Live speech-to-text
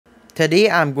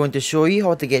Today I'm going to show you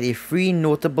how to get a free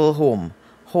notable home,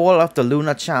 Hall of the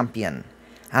Lunar Champion,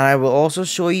 and I will also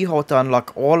show you how to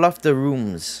unlock all of the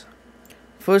rooms.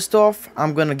 First off,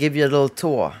 I'm going to give you a little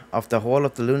tour of the Hall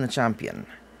of the Lunar Champion.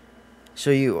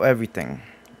 Show you everything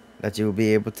that you will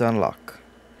be able to unlock.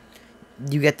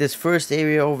 You get this first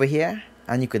area over here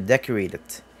and you could decorate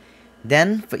it.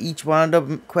 Then for each one of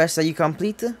the quests that you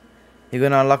complete, you're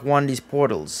going to unlock one of these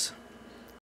portals.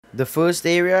 The first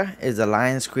area is the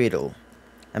Lion's Cradle.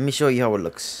 Let me show you how it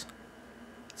looks.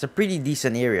 It's a pretty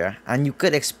decent area and you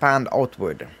could expand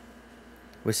outward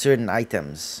with certain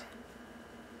items.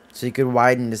 So you could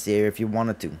widen this area if you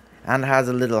wanted to. And it has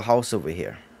a little house over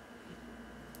here.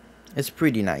 It's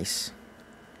pretty nice.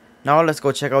 Now let's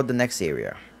go check out the next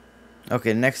area.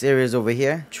 Okay, the next area is over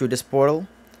here through this portal.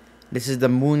 This is the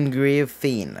Moongrave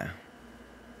Fane.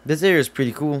 This area is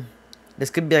pretty cool. This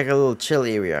could be like a little chill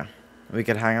area. We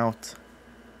could hang out.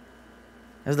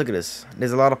 Let's look at this.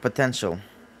 There's a lot of potential.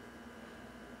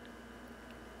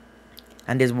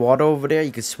 And there's water over there.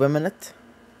 You can swim in it.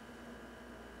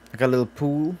 Like a little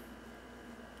pool.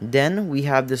 Then we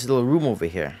have this little room over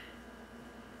here.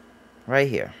 Right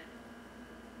here.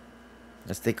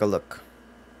 Let's take a look.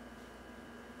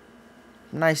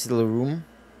 Nice little room.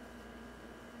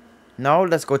 Now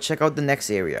let's go check out the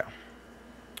next area.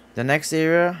 The next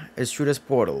area is through this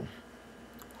portal.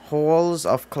 Halls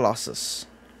of Colossus.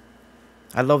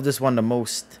 I love this one the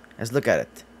most. Let's look at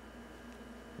it.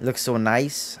 It looks so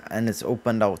nice and it's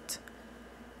opened out.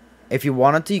 If you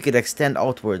wanted to, you could extend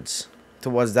outwards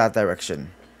towards that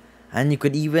direction. And you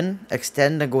could even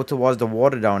extend and go towards the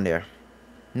water down there.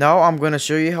 Now I'm going to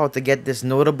show you how to get this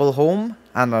notable home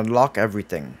and unlock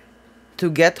everything. To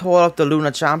get Hall of the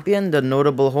Lunar Champion, the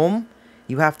notable home,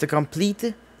 you have to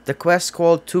complete the quest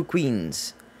called 2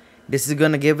 Queens. This is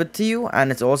going to give it to you,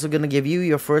 and it's also going to give you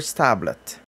your first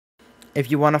tablet.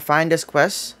 If you want to find this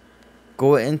quest,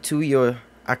 go into your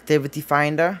activity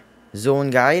finder,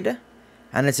 zone guide,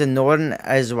 and it's in Northern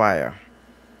Ezwire.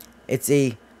 It's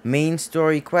a main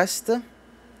story quest,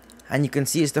 and you can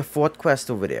see it's the 4th quest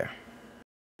over there.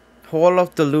 Hall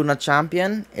of the Lunar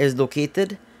Champion is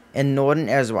located in Northern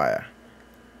Ezwire.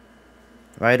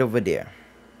 Right over there.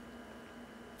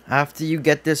 After you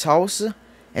get this house,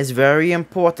 it's very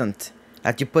important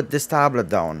that you put this tablet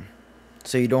down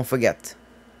so you don't forget.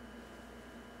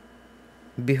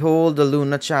 Behold the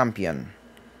Lunar Champion.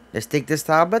 Let's take this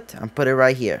tablet and put it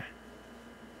right here.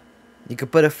 You can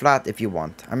put it flat if you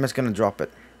want. I'm just gonna drop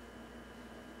it.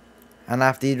 And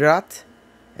after you do that,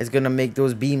 it's gonna make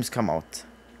those beams come out.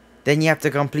 Then you have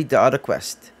to complete the other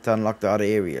quest to unlock the other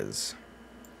areas.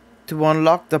 To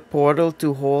unlock the portal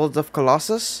to Halls of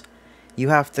Colossus, you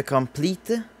have to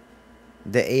complete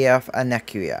the AF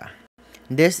Anequia.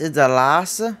 This is the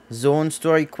last zone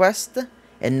story quest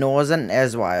in Northern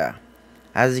Ezwire,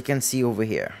 as you can see over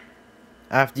here.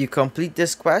 After you complete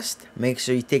this quest, make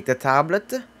sure you take the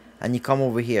tablet and you come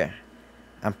over here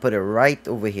and put it right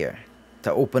over here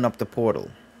to open up the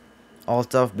portal.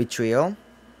 Altar of Betrayal.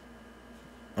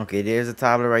 Okay, there's the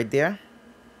tablet right there.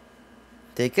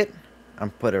 Take it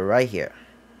and put it right here.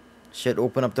 Should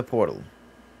open up the portal.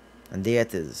 And there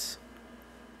it is.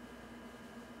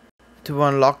 To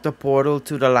unlock the portal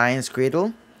to the Lion's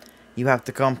Cradle, you have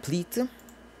to complete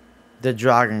the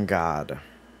Dragon Guard.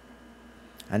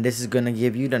 And this is going to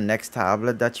give you the next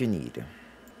tablet that you need.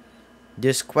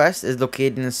 This quest is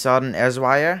located in Southern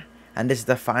Ezwire, and this is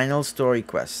the final story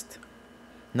quest.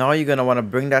 Now you're going to want to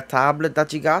bring that tablet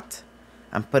that you got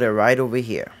and put it right over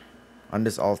here on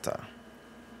this altar.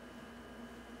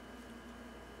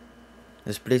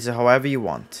 Just place it however you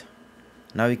want.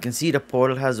 Now you can see the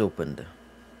portal has opened.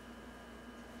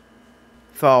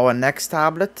 For our next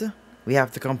tablet, we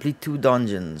have to complete 2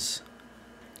 dungeons.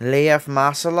 Lair of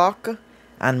Masterlock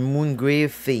and Moongrave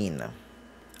Fane.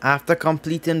 After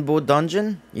completing both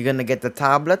dungeons, you're going to get the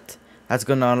tablet that's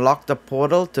going to unlock the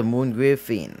portal to Moongrave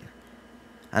Fane.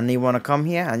 And you want to come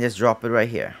here and just drop it right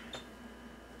here.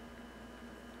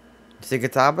 Take a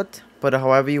tablet, put it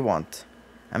however you want.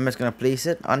 I'm just going to place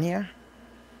it on here.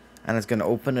 And it's going to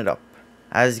open it up.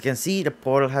 As you can see, the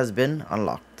portal has been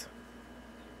unlocked.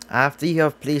 After you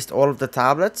have placed all of the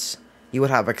tablets, you will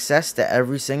have access to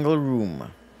every single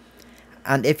room.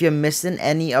 And if you're missing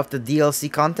any of the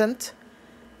DLC content,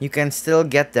 you can still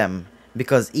get them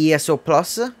because ESO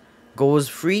Plus goes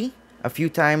free a few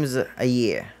times a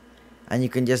year. And you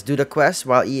can just do the quest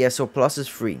while ESO Plus is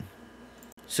free.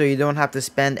 So you don't have to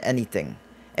spend anything.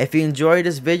 If you enjoyed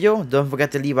this video, don't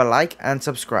forget to leave a like and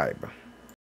subscribe.